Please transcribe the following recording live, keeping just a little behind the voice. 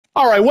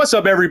All right, what's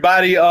up,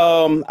 everybody?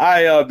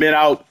 I been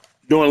out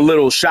doing a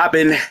little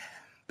shopping,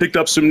 picked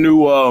up some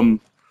new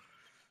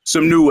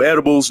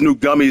edibles, new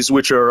gummies,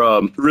 which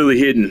are really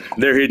hidden.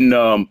 They're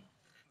hidden.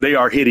 They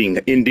are hitting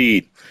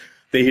indeed.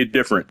 They hit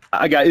different.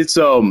 I got it's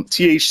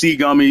THC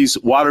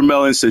gummies,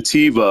 watermelon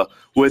sativa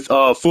with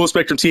full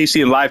spectrum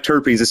THC and live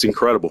terpenes. It's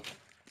incredible.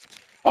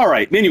 All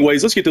right.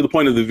 Anyways, let's get to the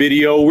point of the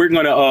video. We're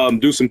gonna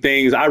do some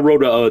things. I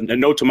wrote a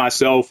note to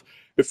myself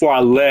before I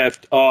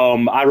left.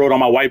 I wrote on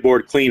my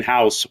whiteboard, "Clean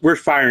house." We're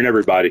firing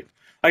everybody.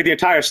 Like the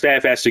entire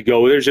staff has to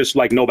go. There's just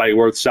like nobody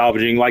worth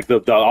salvaging. Like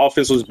the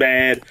offense was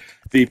bad,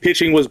 the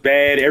pitching was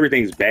bad,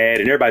 everything's bad,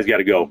 and everybody's got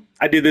to go.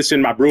 I did this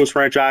in my Brewers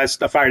franchise.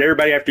 I fired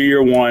everybody after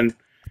year one,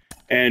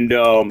 and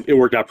it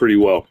worked out pretty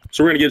well.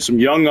 So we're gonna get some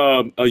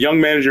a young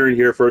manager in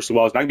here first of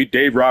all. It's not gonna be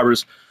Dave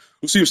Roberts,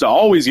 who seems to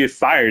always get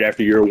fired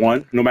after year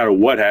one, no matter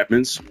what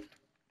happens.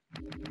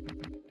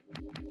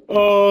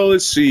 Oh,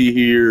 let's see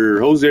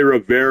here. Jose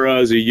Rivera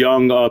is a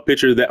young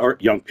pitcher or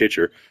young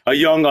pitcher, a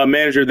young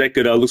manager that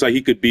could looks like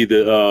he could be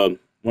the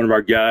one of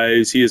our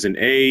guys. He is an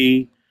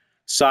A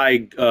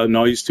side.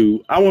 No, he's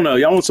two. I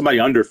want somebody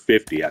under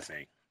 50, I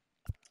think.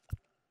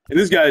 And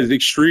this guy is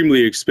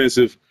extremely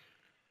expensive.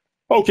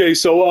 Okay,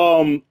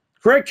 so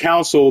Craig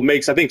Counsell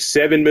makes I think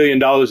 $7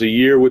 million a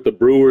year with the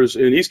Brewers,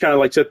 and he's kind of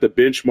like set the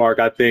benchmark,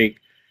 I think,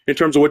 in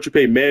terms of what you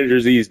pay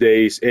managers these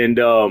days. And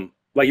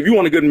like if you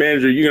want a good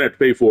manager, you're gonna have to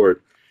pay for it.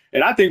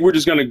 And I think we're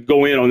just gonna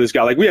go in on this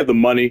guy. Like we have the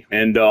money,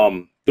 and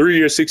 3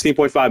 years,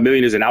 16.5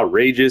 million isn't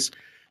outrageous,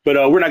 but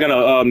we're not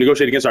gonna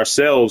negotiate against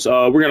ourselves.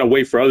 We're gonna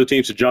wait for other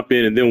teams to jump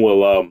in, and then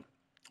we'll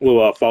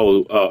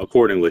follow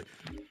accordingly.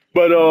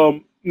 But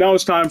now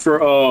it's time for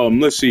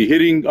let's see,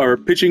 hitting or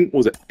pitching. What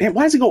was it? Damn,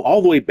 why does it go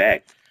all the way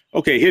back?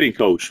 Okay, hitting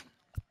coach.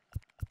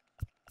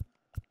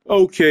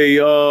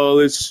 Okay,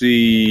 let's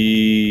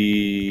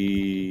see.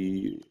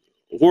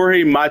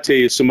 Jorge Mate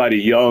is somebody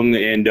young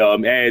and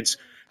adds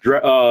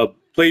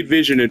plate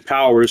vision and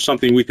power is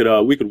something we could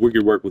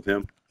work with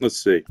him. Let's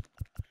see.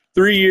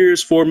 3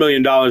 years, $4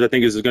 million. I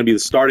think is going to be the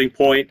starting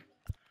point.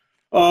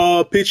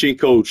 Pitching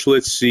coach.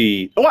 Let's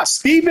see. Oh,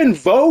 Stephen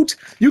Vogt.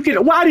 You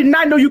can. Well, I did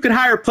not know you could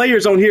hire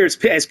players on here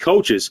as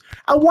coaches.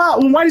 Wow.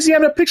 Why does he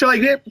have a picture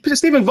like that?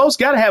 Stephen Vogt's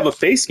got to have a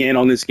face scan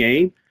on this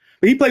game.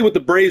 He played with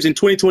the Braves in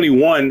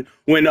 2021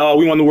 when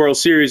we won the World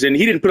Series, and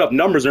he didn't put up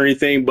numbers or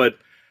anything, but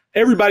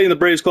everybody in the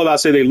Braves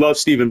clubhouse say they love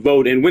Stephen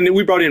Vogt. And when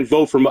we brought in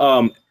Vogt from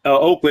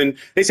Oakland,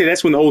 they say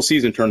that's when the whole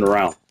season turned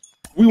around.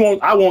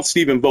 I want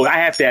Stephen Vogt. I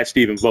have to have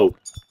Stephen Vogt.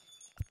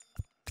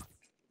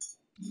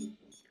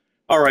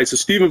 All right, so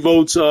Stephen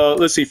Vogt's,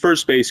 let's see,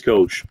 first base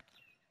coach.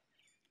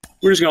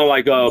 We're just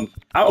going to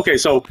okay,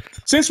 so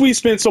since we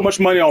spend so much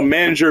money on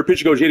manager,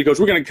 pitcher coach, hitting coach,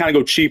 we're going to kind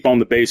of go cheap on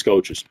the base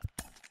coaches.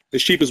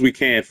 As cheap as we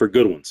can for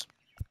good ones.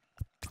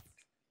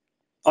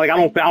 Like I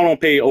don't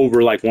pay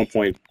over like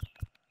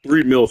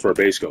 1.3 mil for a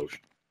base coach.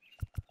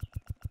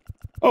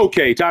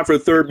 Okay, time for a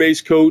third base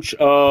coach.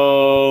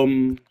 I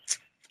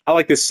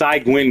like this Cy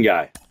Gwynn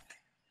guy.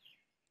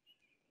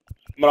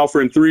 I'm gonna offer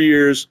him 3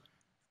 years,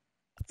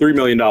 $3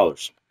 million.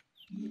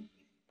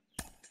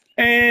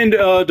 And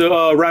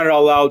to round it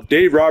all out,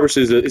 Dave Roberts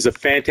is a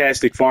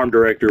fantastic farm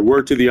director.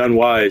 Word to the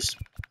unwise: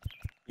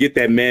 get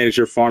that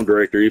manager, farm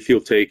director, if he'll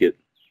take it.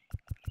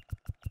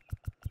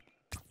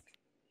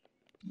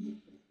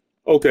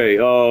 Okay,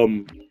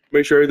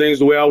 make sure everything's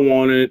the way I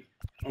want it.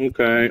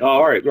 Okay,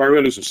 all right, we're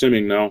gonna do some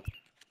simming now.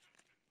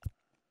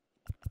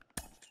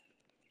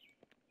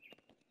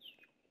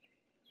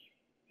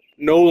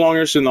 No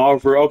longer send the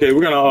offer. Okay,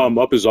 we're gonna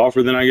up his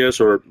offer then, I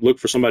guess, or look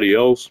for somebody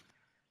else.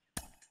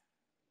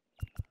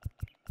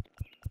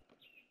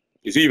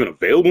 Is he even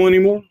available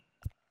anymore?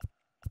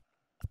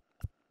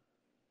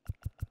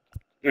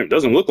 It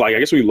doesn't look like. I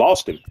guess we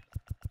lost him.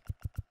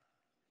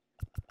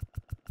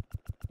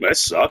 That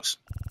sucks.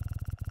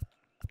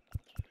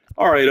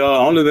 All right,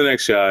 on to the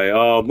next guy.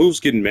 Moves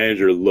getting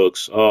manager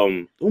looks.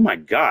 Oh my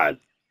God.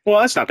 Well,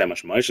 that's not that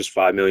much money. It's just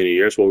 $5 million a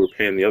year. That's what we're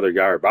paying the other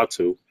guy or about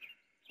to.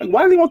 Like,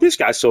 why do they want this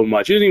guy so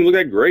much? He doesn't even look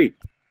that great.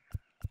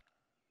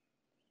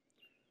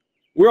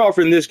 We're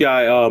offering this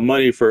guy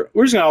money for.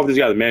 We're just gonna offer this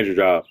guy the manager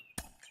job.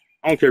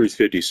 I don't care if he's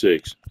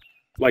 56.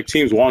 Like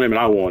teams want him and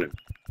I want him.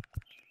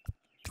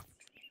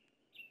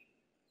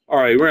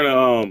 All right, we're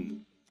gonna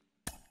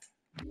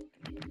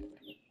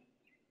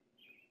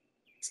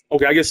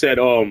Okay, I guess that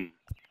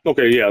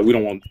okay, yeah, we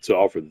don't want to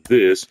offer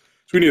this. So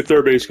we need a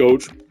third base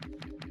coach.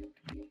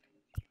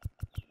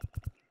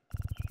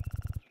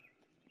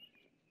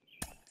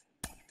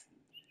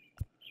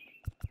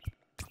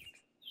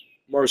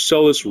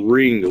 Marcellus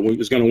Ring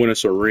is going to win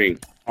us a ring.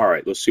 All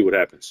right, let's see what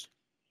happens.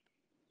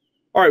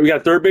 All right, we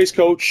got a third base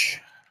coach.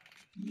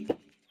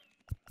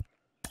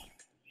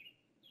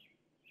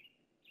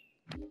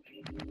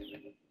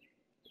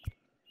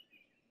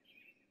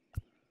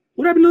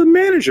 What happened to the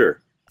manager?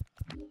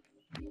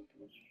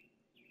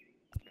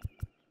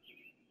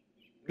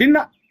 Didn't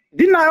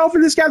I offer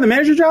this guy the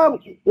manager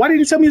job? Why didn't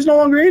he tell me he's no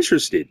longer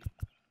interested?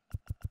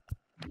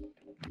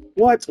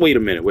 What? Wait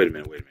a minute.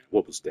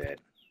 What was that?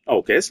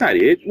 Okay, that's not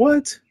it.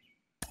 What?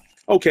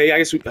 Okay, I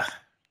guess we.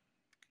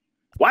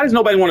 Why does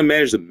nobody want to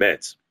manage the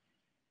Mets?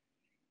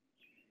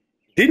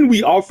 Didn't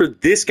we offer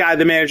this guy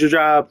the manager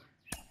job?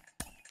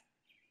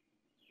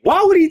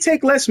 Why would he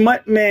take less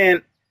money?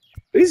 Man,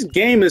 this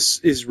game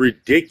is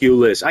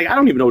ridiculous. I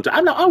don't even know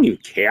I don't even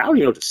care. I don't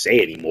even know what to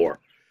say anymore.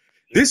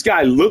 This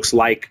guy looks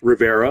like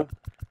Rivera.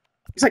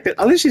 He's like,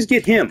 let's just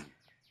get him.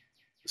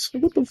 So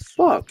what the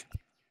fuck?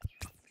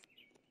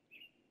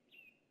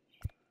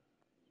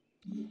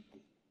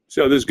 See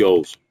how this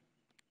goes.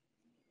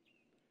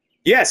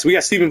 Yes, we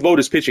got Stephen Vogt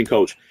as pitching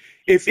coach.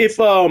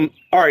 All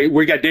right,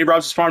 we got Dave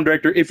Roberts as farm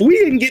director. If we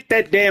didn't get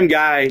that damn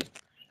guy,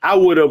 I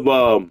would have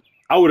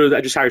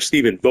just hired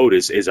Stephen Vogt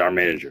as our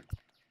manager.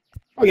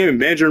 I'll give him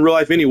manager in real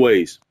life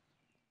anyways.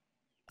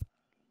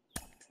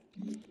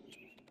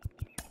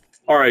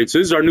 All right, so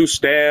this is our new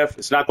staff.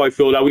 It's not quite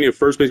filled out. We need a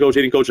first base coach,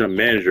 hitting coach, and a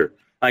manager.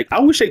 Like, I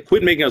wish they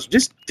quit making us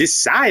just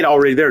decide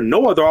already. There are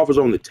no other offers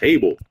on the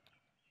table.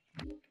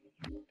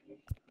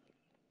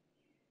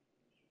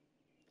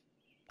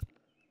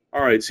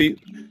 All right, see.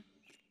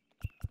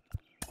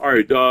 All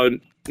right,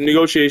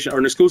 negotiation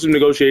or exclusive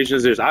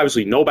negotiations. There's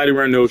obviously nobody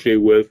we're going to negotiate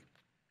with.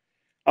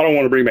 I don't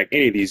want to bring back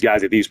any of these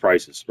guys at these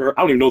prices. Or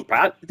I don't even know the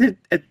price.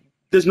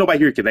 There's nobody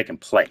here that can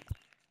play.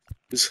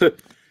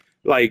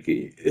 Like,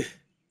 man,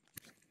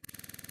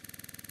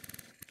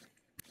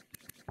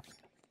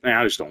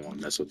 I just don't want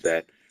to mess with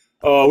that.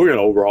 We're going to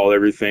overhaul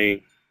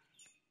everything.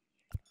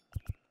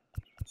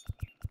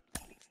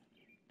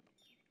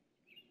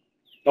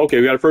 Okay,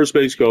 we got a first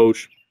base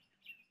coach.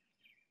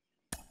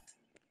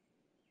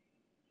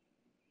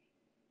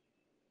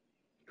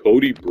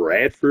 Cody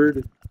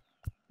Bradford?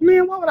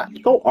 Man, why would I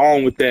go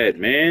on with that,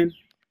 man?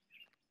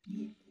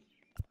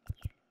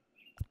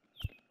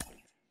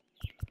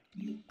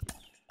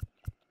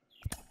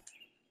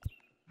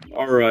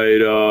 All right,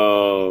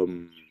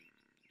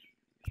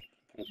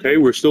 okay,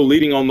 we're still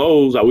leading on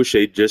those. I wish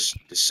they'd just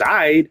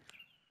decide.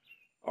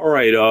 All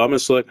right, I'm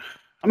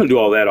gonna do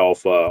all that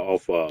off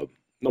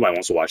nobody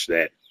wants to watch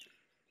that.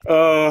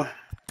 I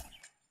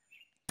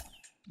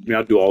mean,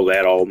 I'll do all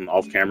that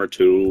off camera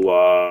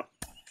too.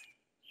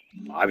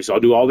 Obviously, I'll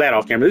do all that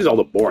off camera. This is all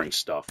the boring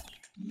stuff.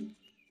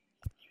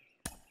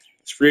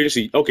 It's free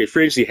agency. Okay,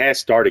 free agency has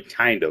started,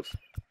 kind of.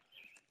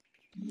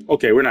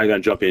 Okay, we're not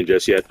going to jump in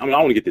just yet. I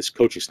want to get this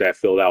coaching staff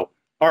filled out.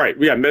 All right,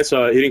 we got Mets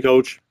hitting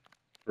coach.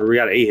 Or we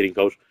got a hitting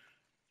coach.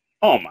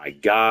 Oh, my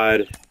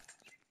God.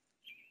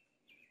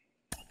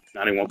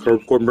 Not even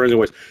want Corbin Burns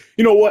anyways.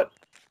 You know what?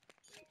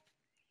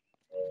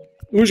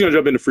 We're just going to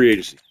jump into free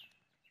agency.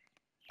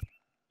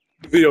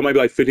 The video might be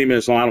like 15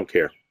 minutes long. I don't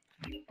care.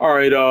 All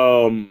right,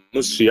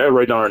 let's see. I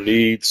write down our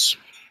needs.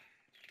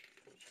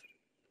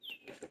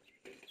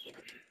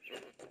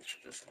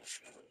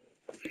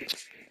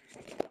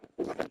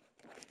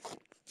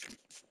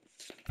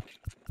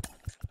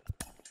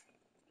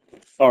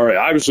 All right,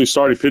 obviously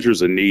starting pitcher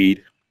is a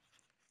need.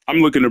 I'm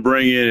looking to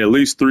bring in at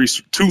least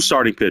two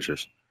starting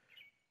pitchers.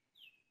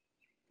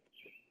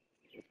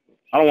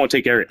 I don't want to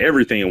take care of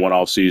everything in one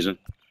off season.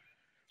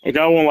 Okay,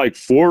 I want like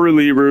 4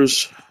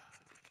 relievers.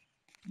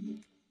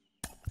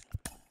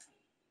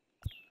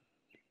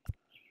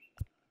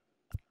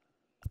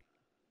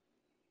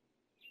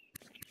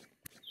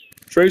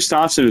 Trace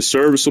Thompson is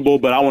serviceable,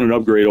 but I want an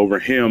upgrade over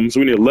him. So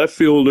we need a left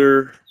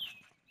fielder,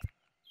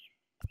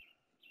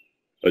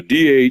 a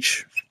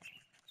DH,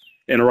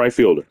 and a right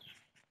fielder.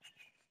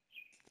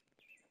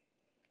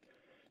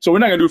 So we're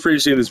not going to do free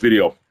agency in this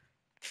video.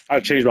 I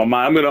changed my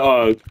mind. I'm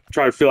going to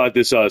try to fill out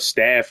this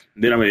staff.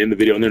 Then I'm going to end the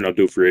video, and then I'll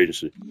do free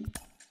agency.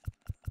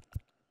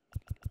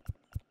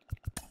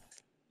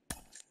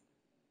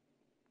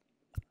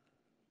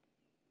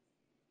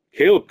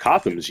 Caleb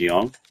Cotham is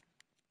young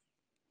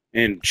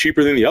and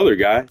cheaper than the other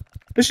guy.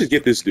 Let's just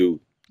get this dude.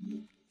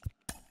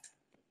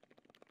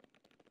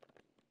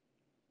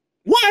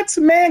 What,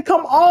 man?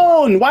 Come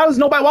on. Why would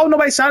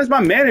nobody sign as my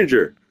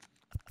manager?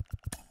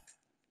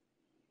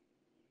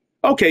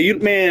 Okay,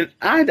 man,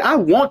 I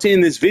want to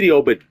end this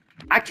video, but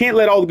I can't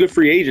let all the good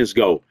free agents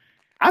go.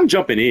 I'm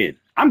jumping in.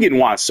 I'm getting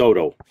Juan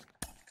Soto.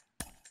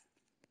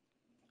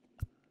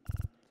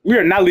 We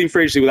are not leaving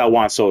free agency without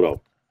Juan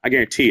Soto. I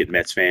guarantee it,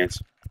 Mets fans.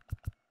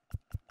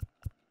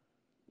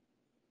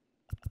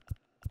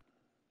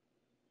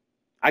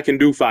 I can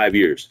do 5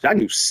 years. I can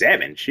do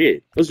 7.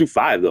 Shit. Let's do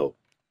 5, though.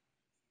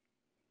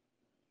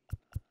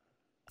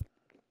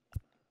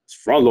 Let's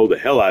front load the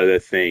hell out of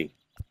that thing.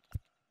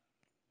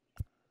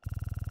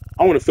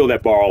 I want to fill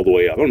that bar all the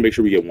way up. I want to make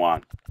sure we get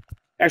Juan.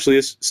 Actually,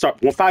 let's start.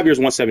 5 years,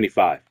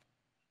 175.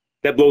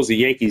 That blows the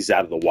Yankees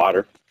out of the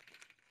water.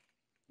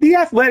 The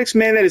Athletics,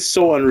 man, that is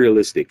so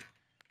unrealistic.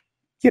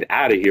 Get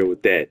out of here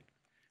with that.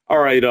 All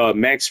right,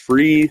 Max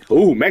Fried.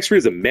 Ooh, Max Fried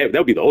is a Met. That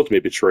would be the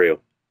ultimate betrayal.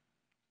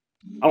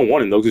 I don't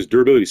want him, though, because his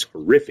durability is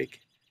horrific.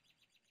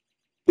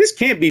 This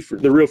can't be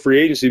the real free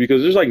agency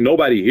because there's, like,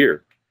 nobody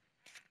here.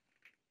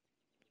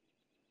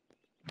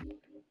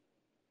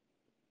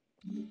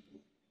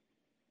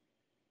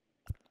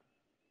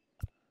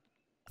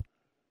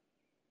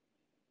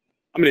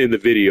 I'm going to end the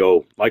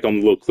video, like,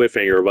 on the little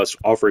cliffhanger of us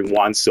offering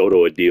Juan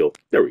Soto a deal.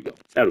 There we go.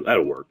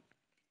 That'll work.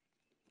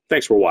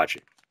 Thanks for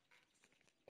watching.